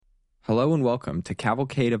Hello and welcome to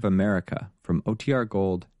Cavalcade of America from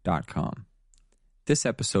OTRGold.com. This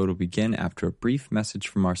episode will begin after a brief message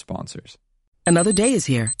from our sponsors. Another day is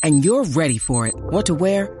here, and you're ready for it. What to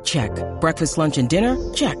wear? Check. Breakfast, lunch, and dinner?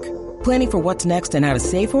 Check. Planning for what's next and how to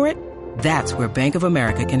save for it? That's where Bank of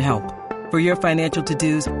America can help. For your financial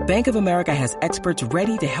to-dos, Bank of America has experts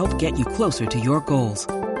ready to help get you closer to your goals.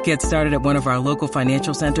 Get started at one of our local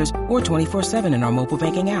financial centers or 24/7 in our mobile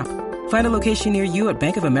banking app. Find a location near you at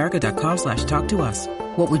bankofamerica.com/talktous.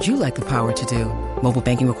 What would you like the power to do? Mobile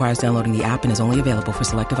banking requires downloading the app and is only available for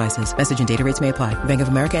select devices. Message and data rates may apply. Bank of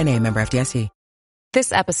America N.A., member FDIC.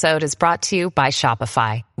 This episode is brought to you by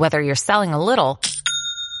Shopify. Whether you're selling a little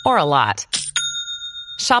or a lot,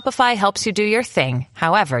 Shopify helps you do your thing,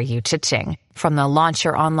 however you cha-ching. From the launch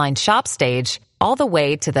your online shop stage, all the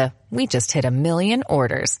way to the we just hit 1 million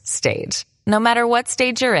orders stage. No matter what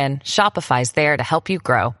stage you're in, Shopify's there to help you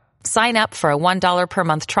grow. Sign up for a $1 per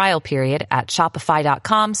month trial period at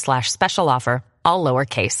shopify.com/special offer, all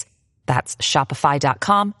lowercase. That's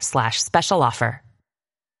shopify.com/special offer.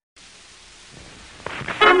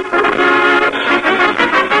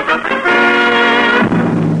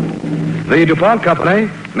 The DuPont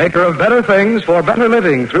Company, maker of better things for better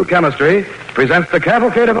living through chemistry, presents the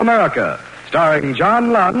Cavalcade of America, starring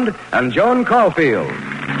John Lund and Joan Caulfield.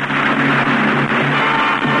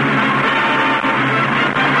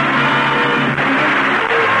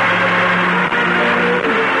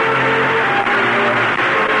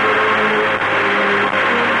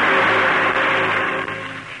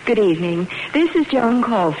 Good evening. This is Joan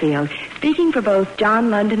Caulfield, speaking for both John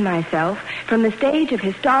Lund and myself from the stage of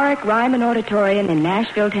historic Ryman Auditorium in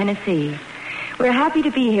Nashville, Tennessee. We're happy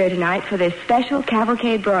to be here tonight for this special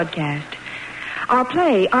Cavalcade broadcast. Our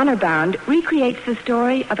play, Honor Bound, recreates the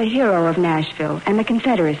story of a hero of Nashville and the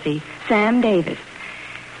Confederacy, Sam Davis.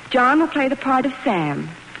 John will play the part of Sam,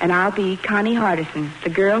 and I'll be Connie Hardison, the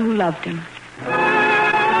girl who loved him.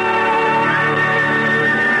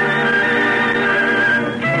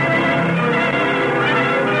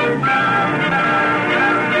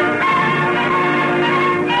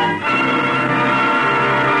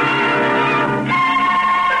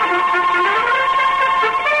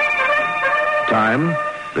 Time,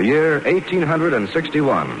 the year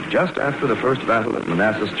 1861, just after the first battle at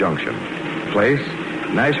Manassas Junction. Place,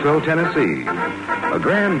 Nashville, Tennessee. A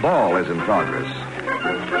grand ball is in progress.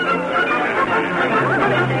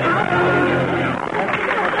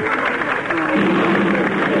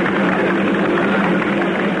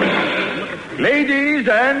 Ladies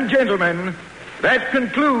and gentlemen, that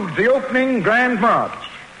concludes the opening Grand March.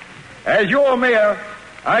 As your mayor,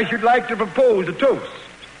 I should like to propose a toast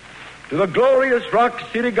to the glorious Rock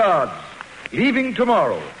City Guards, leaving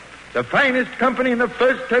tomorrow, the finest company in the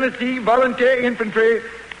 1st Tennessee Volunteer Infantry,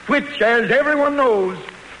 which, as everyone knows,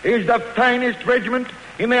 is the finest regiment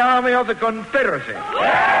in the Army of the Confederacy.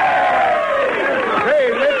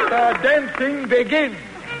 Pray, let the dancing begin.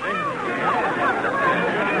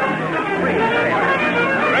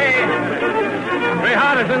 Gray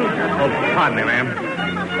Hardison. Oh, pardon me, ma'am.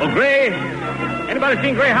 Oh, Gray. Anybody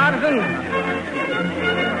seen Gray Hardison?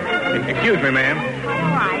 Excuse me, ma'am. All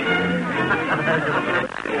right.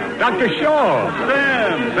 Dr. Shaw.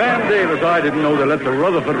 Sam Davis. I didn't know they let the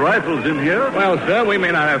Rutherford Rifles in here. Well, sir, we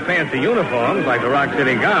may not have fancy uniforms like the Rock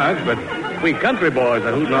City Guards, but we country boys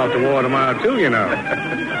are hooting off to war tomorrow, too, you know.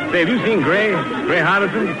 Say, have you seen Gray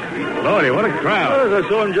Hardison? Lordy, what a crowd. Yes, I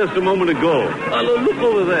saw him just a moment ago. Look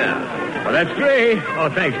over there. Well, that's Gray. Oh,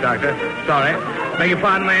 thanks, Doctor. Sorry. Beg your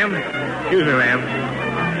pardon, ma'am. Excuse me, ma'am.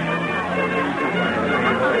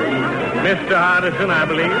 Mr. Hardison, I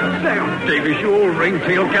believe. Sam Davis, you old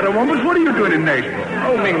ring-tailed catawampus. What are you doing in Nashville?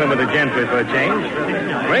 Oh, mingling with the gentry for a change.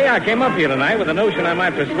 Ray, I came up here tonight with the notion I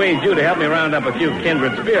might persuade you to help me round up a few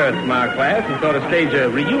kindred spirits from our class and sort of stage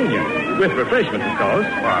a reunion. With refreshments, of course.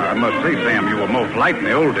 Well, I must say, Sam, you were more polite in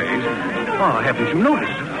the old days. Oh, haven't you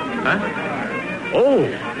noticed? Huh? Oh.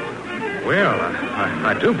 Well,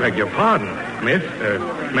 I do beg your pardon, miss,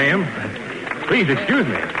 ma'am. Please excuse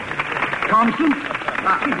me. Thompson,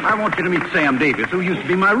 I want you to meet Sam Davis, who used to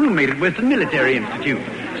be my roommate at Western Military Institute.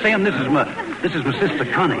 Sam, this is my sister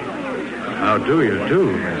Connie. How do you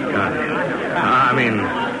do, Miss Connie?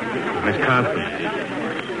 Miss Constance.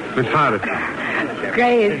 Miss Hardison.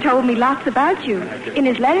 Gray has told me lots about you in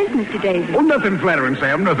his letters, Mr. Davis. Oh, nothing flattering,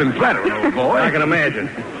 Sam. Nothing flattering, old boy. I can imagine.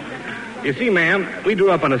 You see, ma'am, we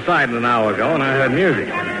drew up on a siding an hour ago, and I heard music.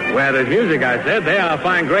 Where there's music, I said, there I'll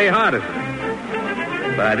find Gray Hardison.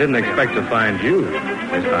 But I didn't expect to find you,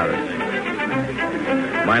 Miss Hardison.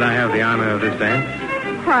 Might I have the honor of this dance?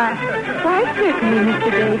 Why, certainly,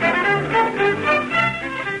 Mr. Davis.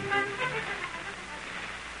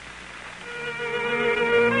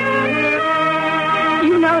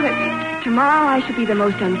 know that tomorrow I shall be the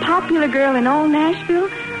most unpopular girl in all Nashville?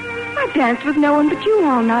 I've danced with no one but you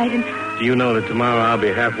all night, and... Do you know that tomorrow I'll be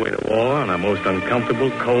halfway to war on a most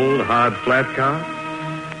uncomfortable, cold, hard, flat car?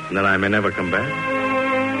 And then I may never come back?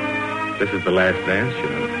 This is the last dance, you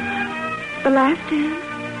know. The last dance?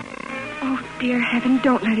 Oh, dear heaven,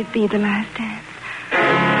 don't let it be the last dance.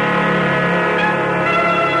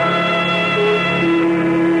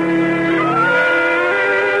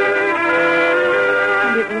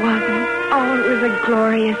 And it wasn't. Oh, it was a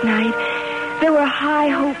glorious night. There were high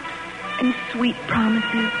hopes and sweet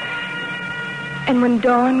promises. And when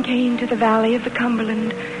dawn came to the valley of the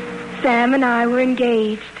Cumberland, Sam and I were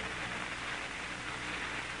engaged.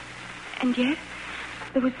 And yet,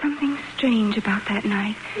 there was something strange about that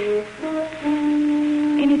night.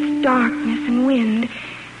 In its darkness and wind,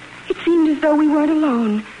 it seemed as though we weren't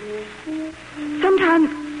alone. Sometimes,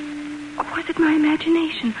 or was it my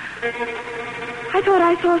imagination? I thought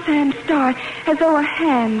I saw Sam start as though a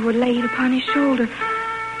hand were laid upon his shoulder.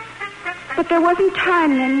 But there wasn't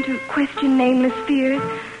time then to question nameless fears.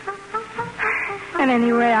 And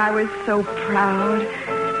anyway, I was so proud.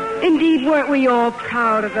 Indeed, weren't we all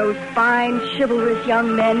proud of those fine, chivalrous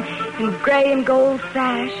young men in gray and gold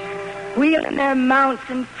sash, wheeling their mounts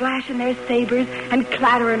and flashing their sabers and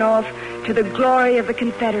clattering off to the glory of the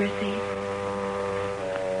Confederacy.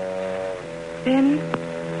 Then,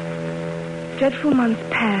 dreadful months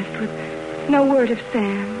passed with no word of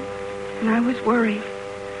Sam, and I was worried.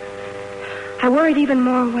 I worried even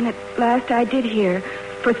more when at last I did hear,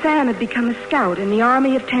 for Sam had become a scout in the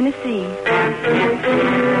Army of Tennessee.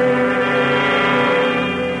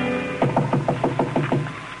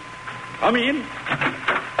 Come in.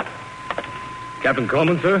 Captain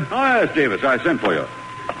Coleman, sir? Oh, yes, Davis. I sent for you.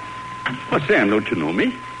 Well, Sam, don't you know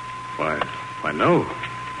me? Why, no.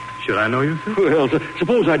 Should I know you, sir? Well,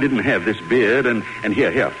 suppose I didn't have this beard and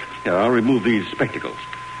here, I'll remove these spectacles.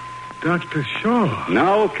 Dr. Shaw.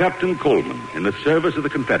 Now, Captain Coleman, in the service of the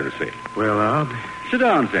Confederacy. Well, I'll be... Sit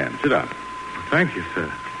down, Sam. Sit down. Thank you,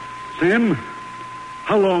 sir. Sam,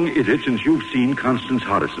 how long is it since you've seen Constance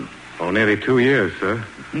Hardison? Oh, nearly 2 years, sir.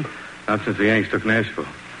 Mm-hmm. Not since the Yanks took Nashville.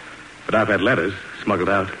 But I've had letters smuggled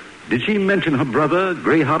out. Did she mention her brother,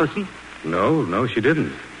 Gray Hardison? No, she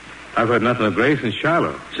didn't. I've heard nothing of Gray since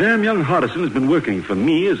Shiloh. Sam, young Hardison has been working for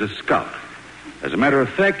me as a scout. As a matter of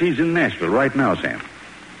fact, he's in Nashville right now, Sam.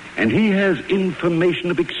 And he has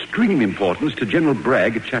information of extreme importance to General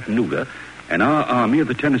Bragg at Chattanooga and our Army of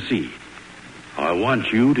the Tennessee. I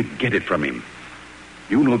want you to get it from him.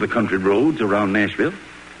 You know the country roads around Nashville.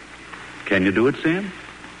 Can you do it, Sam?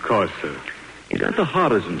 Of course, sir. It's at the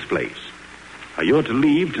Hardison's place. You're to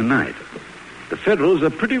leave tonight. The Federals are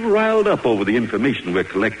pretty riled up over the information we're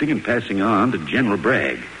collecting and passing on to General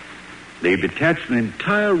Bragg. They've detached an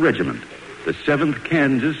entire regiment, the 7th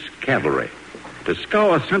Kansas Cavalry, to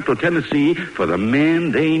scour central Tennessee for the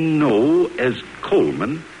man they know as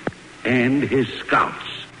Coleman and his scouts.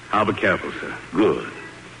 I'll be careful, sir. Good.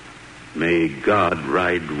 May God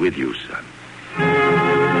ride with you, son.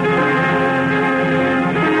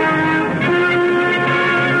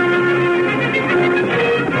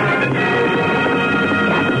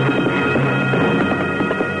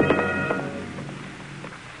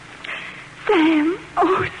 Sam.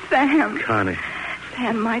 Oh, Sam. Connie.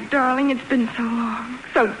 Sam, my darling, it's been so long.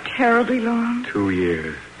 So terribly long. 2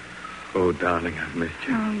 years. Oh, darling, I've missed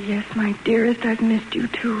you. Oh, yes, my dearest, I've missed you,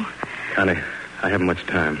 too. Connie, I haven't much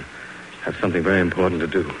time. I have something very important to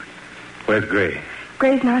do. Where's Gray?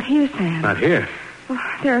 Gray's not here, Sam. Not here? Well,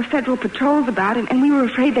 there are federal patrols about, and we were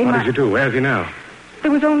afraid they What might... did you do? Where's he now?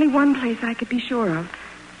 There was only one place I could be sure of.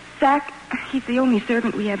 Zach, he's the only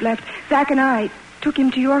servant we have left. Zach and I took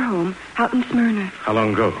him to your home out in Smyrna. How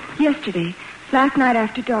long ago? Yesterday. Last night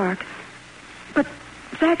after dark. But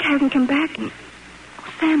Zach hasn't come back. And,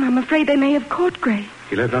 Sam, I'm afraid they may have caught Gray.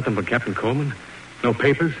 He left nothing but Captain Coleman? No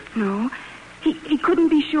papers? No. He couldn't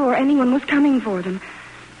be sure anyone was coming for them.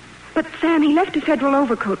 But, Sam, he left a federal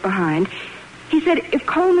overcoat behind. He said if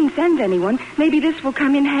Coleman sends anyone, maybe this will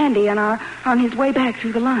come in handy on his way back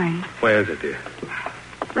through the lines. Where is it, dear?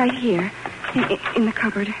 Right here, in the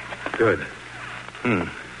cupboard. Good.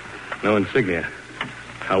 No insignia.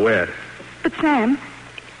 I'll wear it. But, Sam,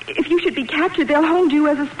 if you should be captured, they'll hold you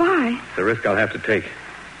as a spy. It's a risk I'll have to take.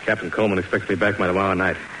 Captain Coleman expects me back by tomorrow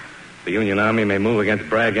night. The Union Army may move against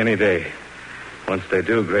Bragg any day. Once they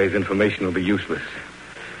do, Gray's information will be useless.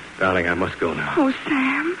 Darling, I must go now. Oh,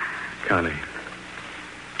 Sam. Connie,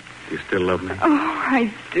 do you still love me? Oh,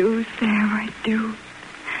 I do, Sam, I do.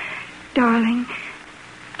 Darling,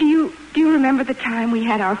 do you remember the time we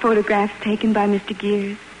had our photographs taken by Mr.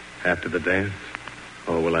 Gears? After the dance?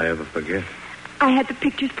 Oh, will I ever forget? I had the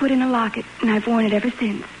pictures put in a locket, and I've worn it ever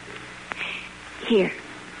since. Here,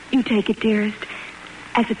 you take it, dearest,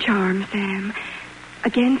 as a charm, Sam.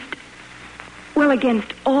 Against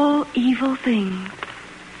all evil things.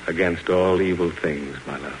 Against all evil things,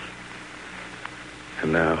 my love.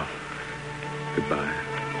 And now, goodbye.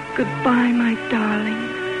 Goodbye, my darling.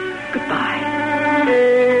 Goodbye.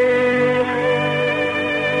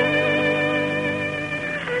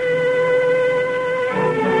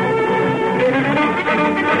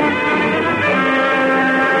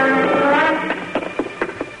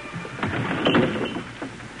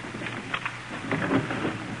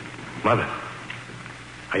 Mother,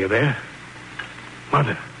 are you there?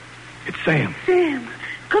 Mother, it's Sam. Sam,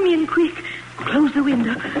 come in quick. Close the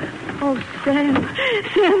window. Oh, Sam,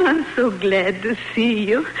 I'm so glad to see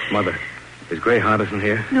you. Mother, is Gray Hardison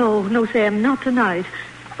here? No, Sam, not tonight.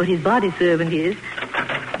 But his body servant is.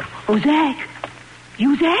 Oh, Zach.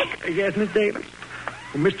 You, Zach? Yes, Miss Davis.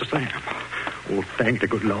 Oh, Mr. Sam. Oh, thank the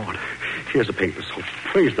good Lord. Here's the papers. Oh,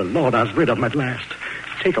 praise the Lord, I was rid of them at last.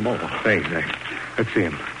 Take them all. Thanks, Zach. Let's see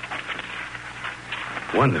him.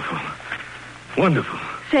 Wonderful. Wonderful.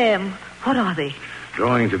 Sam, what are they?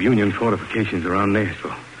 Drawings of Union fortifications around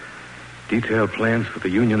Nashville. Detailed plans for the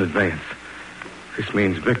Union advance. This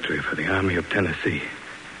means victory for the Army of Tennessee.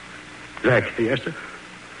 Zach. Yes, sir?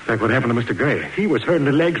 Zach, what happened to Mr. Gray? He was hurt in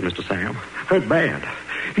the legs, Mr. Sam. Hurt bad.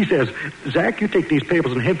 He says, Zach, you take these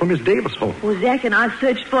papers and head for Miss Davis' home. Well, Zach and I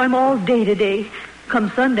searched for him all day today. Come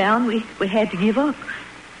sundown, we had to give up.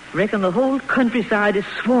 Reckon the whole countryside is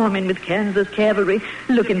swarming with Kansas cavalry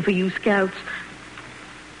looking for you scouts.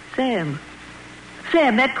 Sam,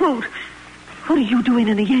 that coat. What are you doing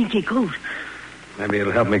in a Yankee coat? Maybe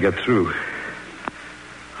it'll help me get through.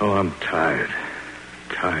 Oh, I'm tired.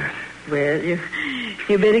 Tired. Well, you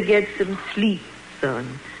better get some sleep,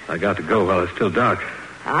 son. I got to go while it's still dark.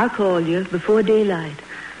 I'll call you before daylight.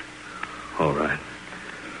 All right.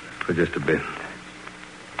 For just a bit.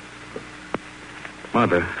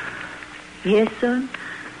 Mother. Yes, son?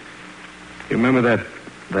 You remember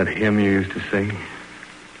that hymn you used to sing?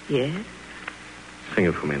 Yes. Sing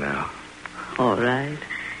it for me now. All right.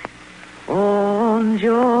 On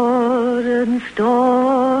Jordan's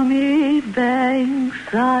stormy banks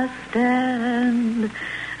I stand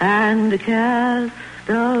and cast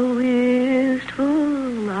a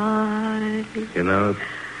wistful eye. You know,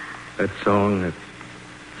 that song that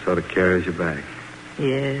sort of carries you back.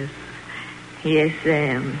 Yes,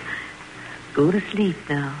 Sam. Go to sleep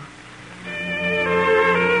now.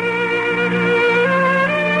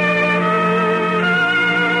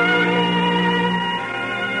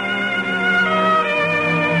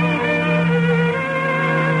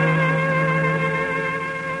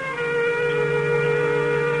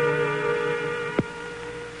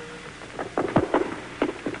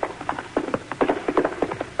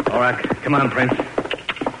 All right, come on, Prince.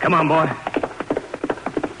 Come on, boy.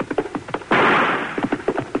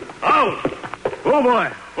 Oh,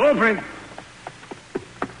 boy. Oh, Prince.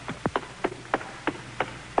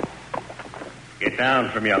 Get down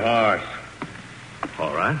from your horse.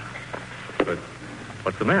 All right. But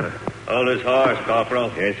what's the matter? Hold his horse,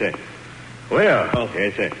 Corporal. Yes, sir. Where? Oh,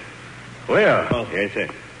 yes, sir. Where? Oh, yes, sir.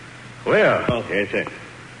 Where? Oh, yes, sir.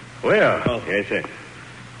 Where? Oh, yes, sir.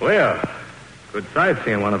 Where? Good sight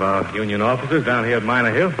seeing one of our Union officers down here at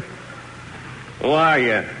Minor Hill. Who are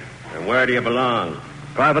you? And where do you belong?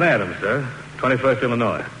 Private Adams, sir. 21st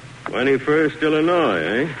Illinois. 21st Illinois,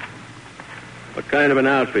 eh? What kind of an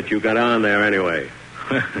outfit you got on there, anyway?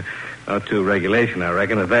 Not too regulation, I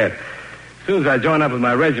reckon, at that. As soon as I join up with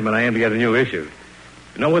my regiment, I aim to get a new issue.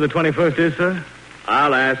 You know where the 21st is, sir?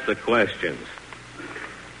 I'll ask the questions.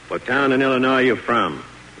 What town in Illinois are you from?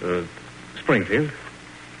 Springfield.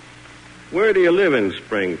 Where do you live in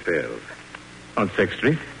Springfield? On 6th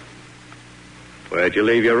Street. Where'd you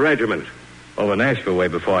leave your regiment? Over Nashville way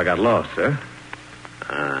before I got lost, sir.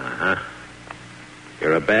 Uh-huh.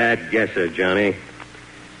 You're a bad guesser, Johnny.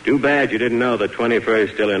 Too bad you didn't know the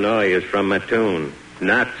 21st Illinois is from Mattoon,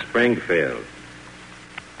 not Springfield.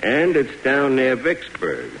 And it's down near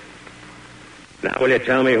Vicksburg. Now, will you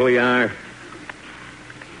tell me who you are?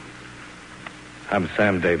 I'm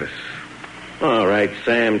Sam Davis. All right,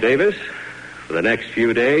 Sam Davis. For the next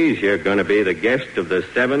few days, you're going to be the guest of the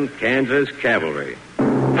 7th Kansas Cavalry.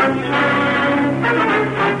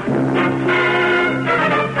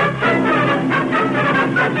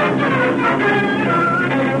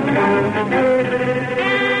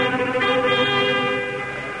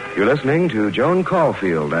 You're listening to Joan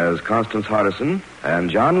Caulfield as Constance Hardison and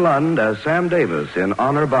John Lund as Sam Davis in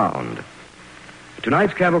Honor Bound.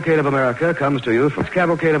 Tonight's Cavalcade of America comes to you from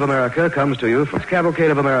Cavalcade of America comes to you from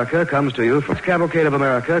Cavalcade of America comes to you from Cavalcade of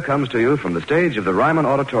America comes to you from the stage of the Ryman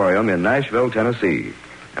Auditorium in Nashville, Tennessee,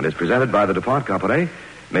 and is presented by the DuPont Company,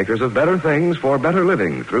 makers of better things for better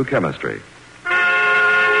living through chemistry.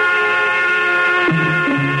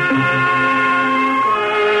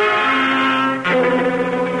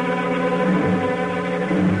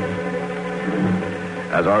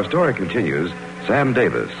 As our story continues, Sam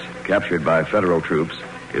Davis, captured by federal troops,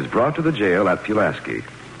 is brought to the jail at Pulaski.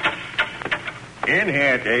 In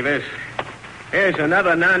here, Davis. Here's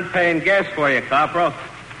another non-paying guest for you, Corporal.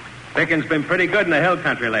 Picking's been pretty good in the hill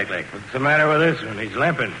country lately. What's the matter with this one? He's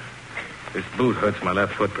limping. This boot hurts my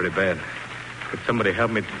left foot pretty bad. Could somebody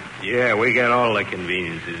help me? Yeah, we got all the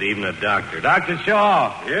conveniences, even a doctor. Dr.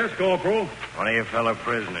 Shaw. Yes, Corporal. One of your fellow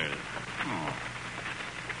prisoners.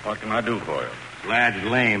 What can I do for you? Lad's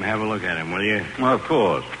lame. Have a look at him, will you? Well, of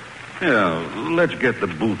course. Yeah, let's get the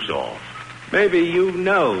boots off. Maybe you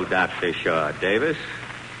know Dr. Shaw, Davis.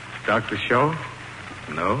 Dr. Shaw?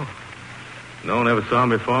 No. No, never saw him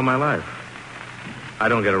before in my life. I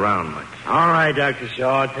don't get around much. All right, Dr.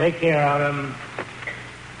 Shaw. Take care of him.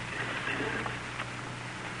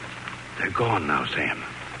 They're gone now, Sam.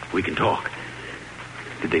 We can talk.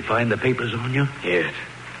 Did they find the papers on you? Yes.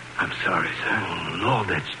 I'm sorry, sir. Oh, no,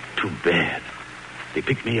 that's too bad. They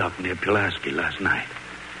picked me up near Pulaski last night.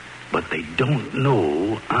 But they don't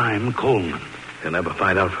know I'm Coleman. They'll never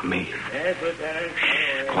find out from me. Yes, Lieutenant.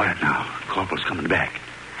 Shh, quiet now. Corporal's coming back.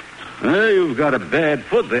 You've got a bad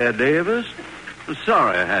foot there, Davis. I'm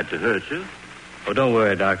sorry I had to hurt you. Oh, don't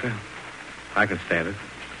worry, Doctor. I can stand it.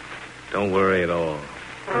 Don't worry at all.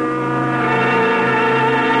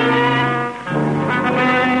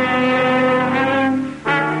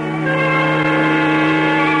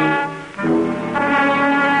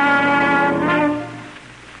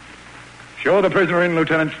 Show the prisoner in,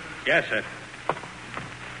 Lieutenant. Yes, sir.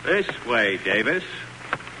 This way, Davis.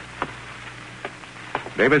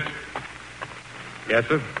 Davis, Yes,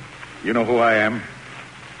 sir. you know who I am.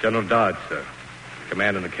 General Dodge, sir.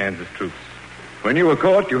 Commanding the Kansas troops. When you were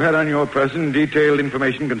caught, you had on your person detailed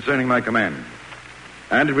information concerning my command.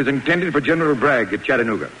 And it was intended for General Bragg at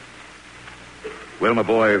Chattanooga. Well, my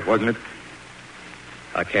boy, wasn't it?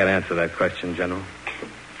 I can't answer that question, General.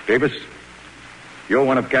 Davis, you're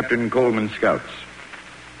one of Captain Coleman's scouts.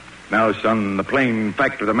 Now, son, the plain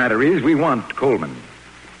fact of the matter is we want Coleman.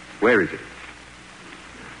 Where is it?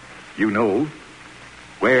 You know.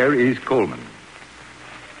 Where is Coleman?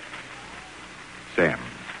 Sam.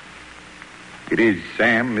 It is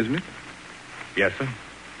Sam, isn't it? Yes, sir.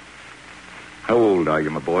 How old are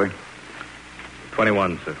you, my boy?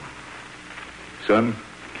 21, sir. Son,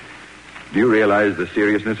 do you realize the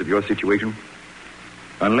seriousness of your situation?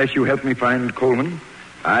 Unless you help me find Coleman,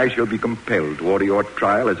 I shall be compelled to order your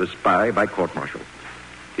trial as a spy by court-martial.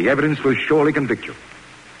 The evidence will surely convict you.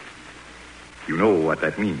 You know what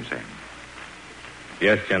that means, Sam.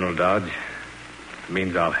 Yes, General Dodge. It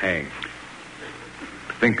means I'll hang.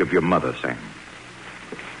 Think of your mother, Sam.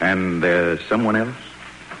 And there's someone else?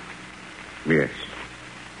 Yes,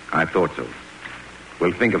 I thought so.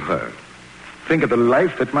 Well, think of her. Think of the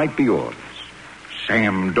life that might be yours.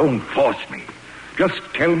 Sam, don't force me. Just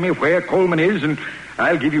tell me where Coleman is, and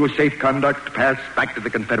I'll give you a safe conduct pass back to the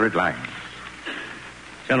Confederate lines.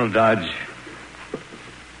 General Dodge,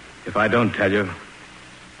 if I don't tell you,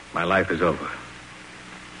 my life is over.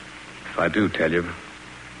 If I do tell you,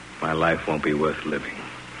 my life won't be worth living.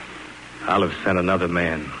 I'll have sent another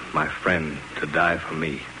man, my friend, to die for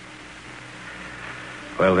me.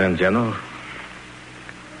 Well then, General,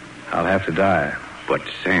 I'll have to die. But,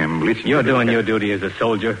 Sam, listen. You're doing your duty as a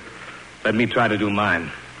soldier. Let me try to do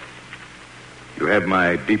mine. You have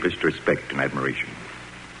my deepest respect and admiration.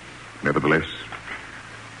 Nevertheless,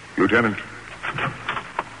 Lieutenant.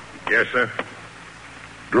 Yes, sir.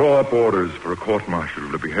 Draw up orders for a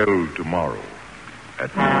court-martial to be held tomorrow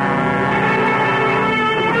at...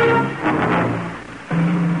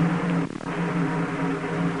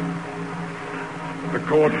 The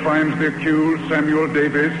court finds the accused, Samuel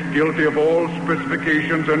Davis, guilty of all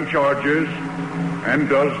specifications and charges, and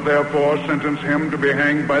does therefore sentence him to be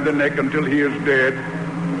hanged by the neck until he is dead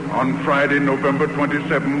on Friday, November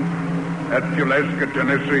 27th at Pulaski,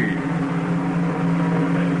 Tennessee.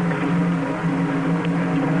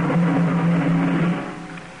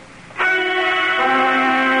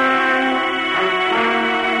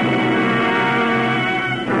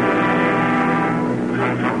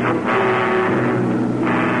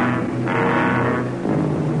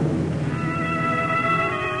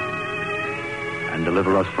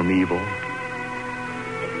 Deliver us from evil.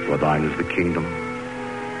 For thine is the kingdom,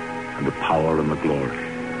 and the power and the glory,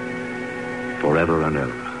 forever and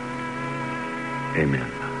ever.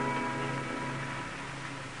 Amen.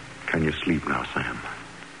 Can you sleep now, Sam?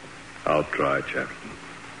 I'll try, Chaplain.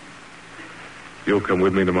 You'll come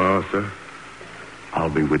with me tomorrow, sir? I'll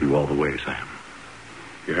be with you all the way, Sam.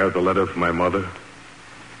 You have the letter from my mother?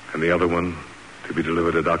 And the other one to be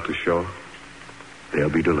delivered to Dr. Shaw? They'll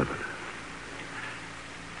be delivered.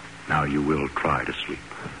 Now you will try to sleep.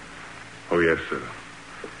 Oh, yes, sir.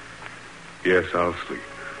 Yes, I'll sleep.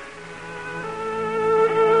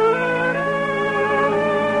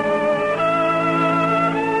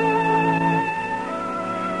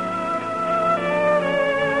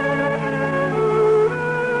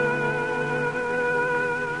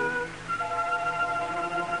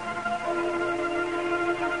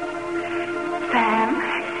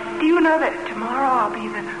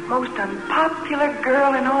 Most unpopular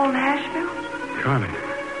girl in all Nashville? Connie.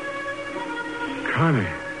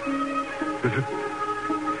 Is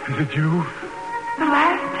it you? The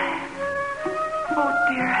last time. Oh,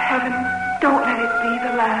 dear heaven, don't let it be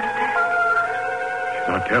the last time.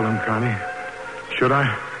 Should I tell him, Connie? Should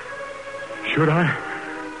I?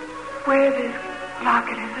 Wear this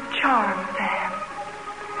locket as a charm, Sam.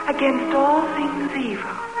 Against all things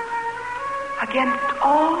evil. Against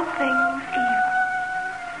all things evil.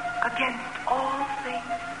 Against all things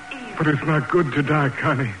evil. But it's not good to die,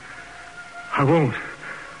 Connie. I won't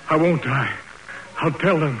die. I'll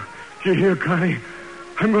tell them. You hear, Connie?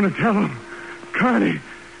 I'm going to tell them. Connie.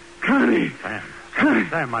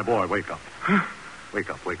 Sam, my boy, wake up. Huh?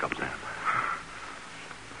 Wake up, Sam.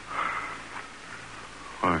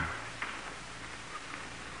 Why,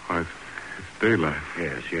 it's daylight.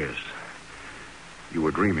 Yes. You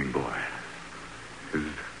were dreaming, boy. Is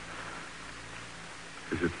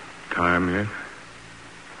it time yet?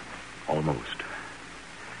 Almost.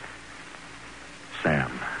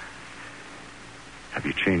 Sam, have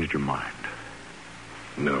you changed your mind?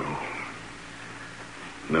 No,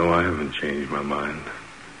 I haven't changed my mind.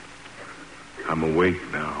 I'm awake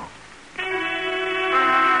now.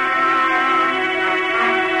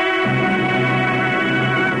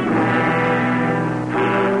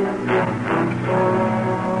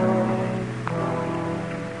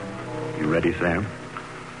 You ready, Sam?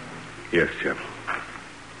 Yes, Chaplain.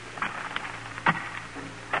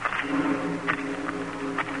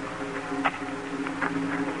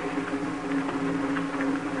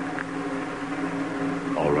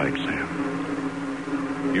 All right, Sam.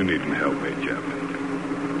 You needn't help me, Chaplain.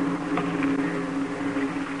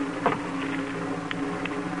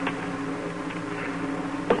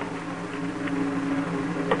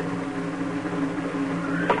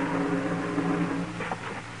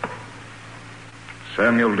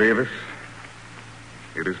 Samuel Davis,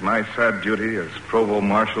 it is my sad duty as Provost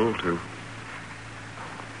Marshal to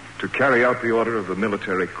carry out the order of the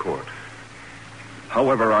military court.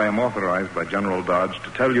 However, I am authorized by General Dodge to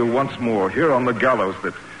tell you once more here on the gallows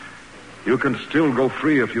that you can still go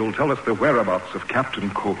free if you'll tell us the whereabouts of Captain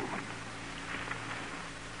Coleman.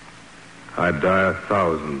 I'd die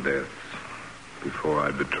 1,000 deaths before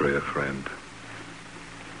I'd betray a friend.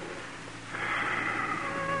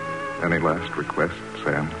 Any last requests,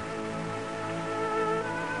 Sam?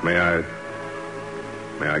 May I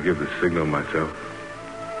give the signal myself?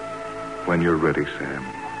 When you're ready, Sam,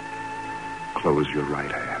 close your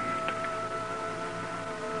right hand.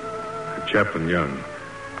 Chaplain Young,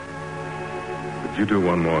 would you do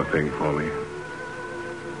one more thing for me?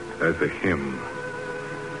 There's a hymn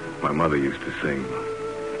my mother used to sing.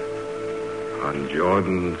 On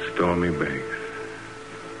Jordan's stormy banks.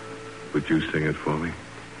 Would you sing it for me?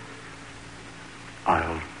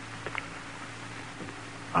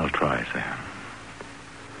 I'll try, Sam.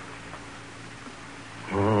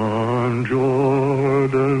 On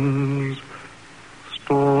Jordan's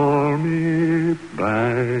stormy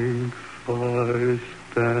banks I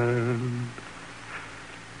stand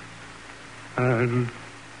and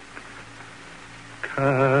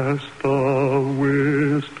cast a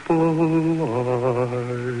wistful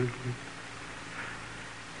eye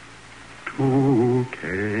to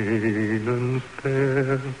Canaan's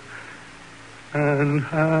fair and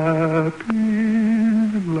happy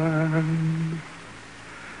land,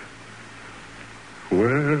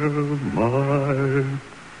 where my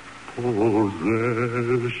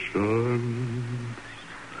possessions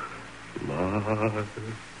lie.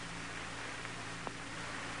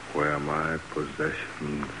 Where my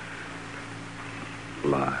possessions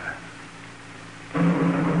lie.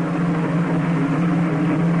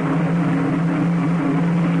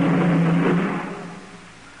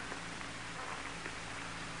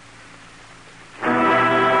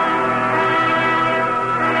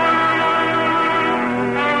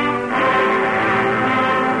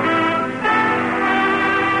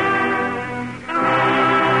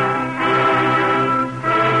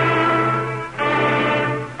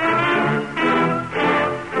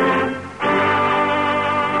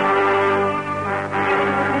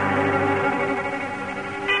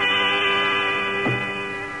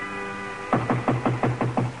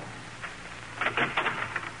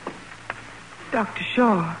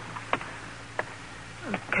 Shaw.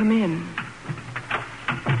 Come in.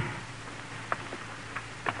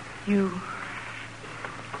 You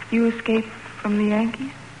escaped from the Yankees?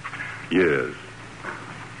 Yes.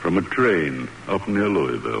 From a train up near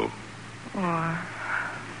Louisville. Oh,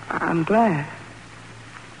 I'm glad.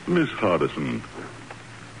 Miss Hardison,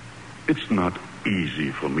 it's not easy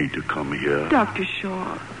for me to come here. Dr.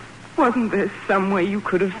 Shaw, wasn't there some way you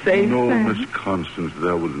could have saved No, Sam? Miss Constance,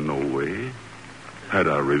 there was no way. Had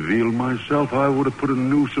I revealed myself, I would have put a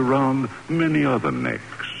noose around many other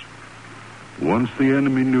necks. Once the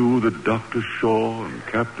enemy knew that Dr. Shaw and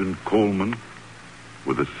Captain Coleman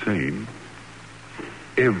were the same,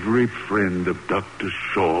 every friend of Dr.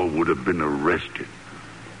 Shaw would have been arrested.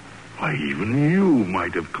 Why, even you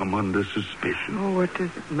might have come under suspicion. Oh, what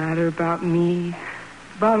does it matter about me?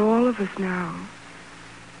 About all of us now.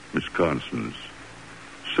 Miss Constance,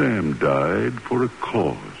 Sam died for a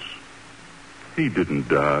cause. He didn't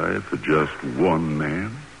die for just one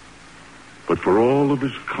man, but for all of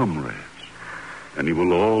his comrades. And he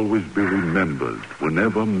will always be remembered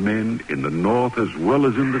whenever men in the North as well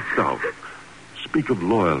as in the South speak of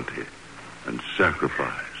loyalty and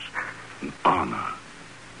sacrifice and honor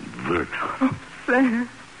and virtue. Oh, Sam.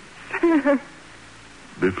 Sam.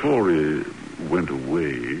 Before he went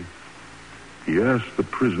away, he asked the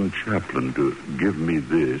prison chaplain to give me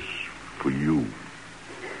this for you.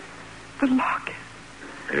 The locket.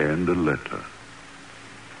 And a letter.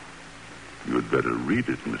 You'd better read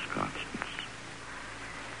it, Miss Constance.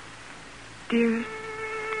 Dearest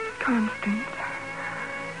Constance,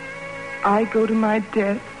 I go to my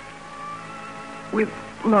death with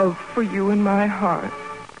love for you in my heart,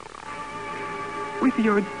 with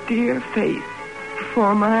your dear face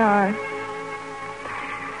before my eyes.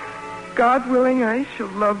 God willing, I shall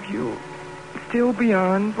love you still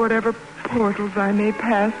beyond whatever portals I may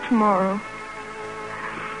pass tomorrow.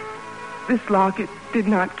 This locket did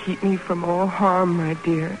not keep me from all harm, my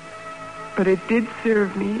dear, but it did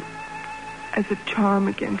serve me as a charm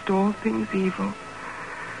against all things evil.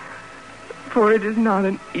 For it is not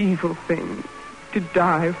an evil thing to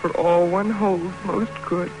die for all one holds most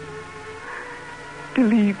good.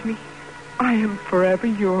 Believe me, I am forever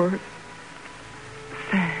yours,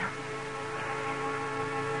 Sam.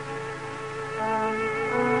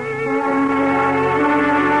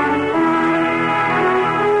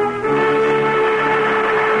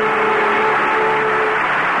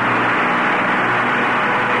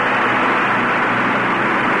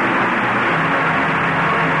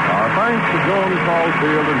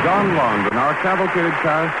 Caulfield and John Lund and our cavalcade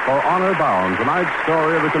cast for Honor Bound, tonight's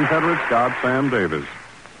story of the Confederate scout Sam Davis.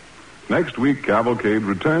 Next week, Cavalcade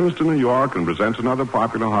returns to New York and presents another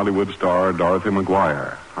popular Hollywood star, Dorothy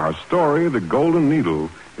McGuire. Our story, The Golden Needle,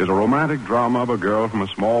 is a romantic drama of a girl from a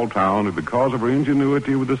small town who, because of her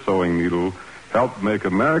ingenuity with the sewing needle, helped make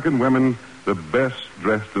American women the best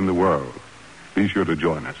dressed in the world. Be sure to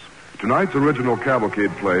join us. Tonight's original cavalcade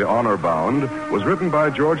play, Honor Bound, was written by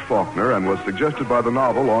George Faulkner and was suggested by the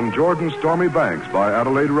novel On Jordan's Stormy Banks by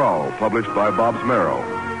Adelaide Rowell, published by Bobbs Merrill,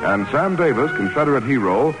 and Sam Davis, Confederate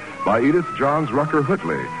Hero, by Edith Johns Rucker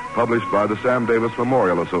Whitley, published by the Sam Davis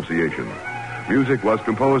Memorial Association. Music was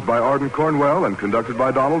composed by Arden Cornwell and conducted by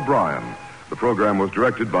Donald Bryan. The program was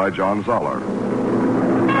directed by John Zoller.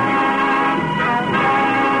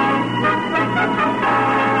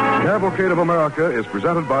 Cavalcade of America is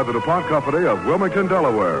presented by the DuPont Company of Wilmington,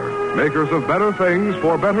 Delaware, makers of better things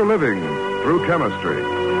for better living through chemistry.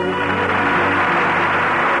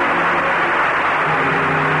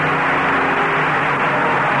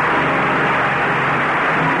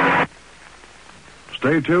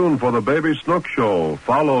 Stay tuned for the Baby Snook Show,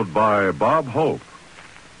 followed by Bob Hope.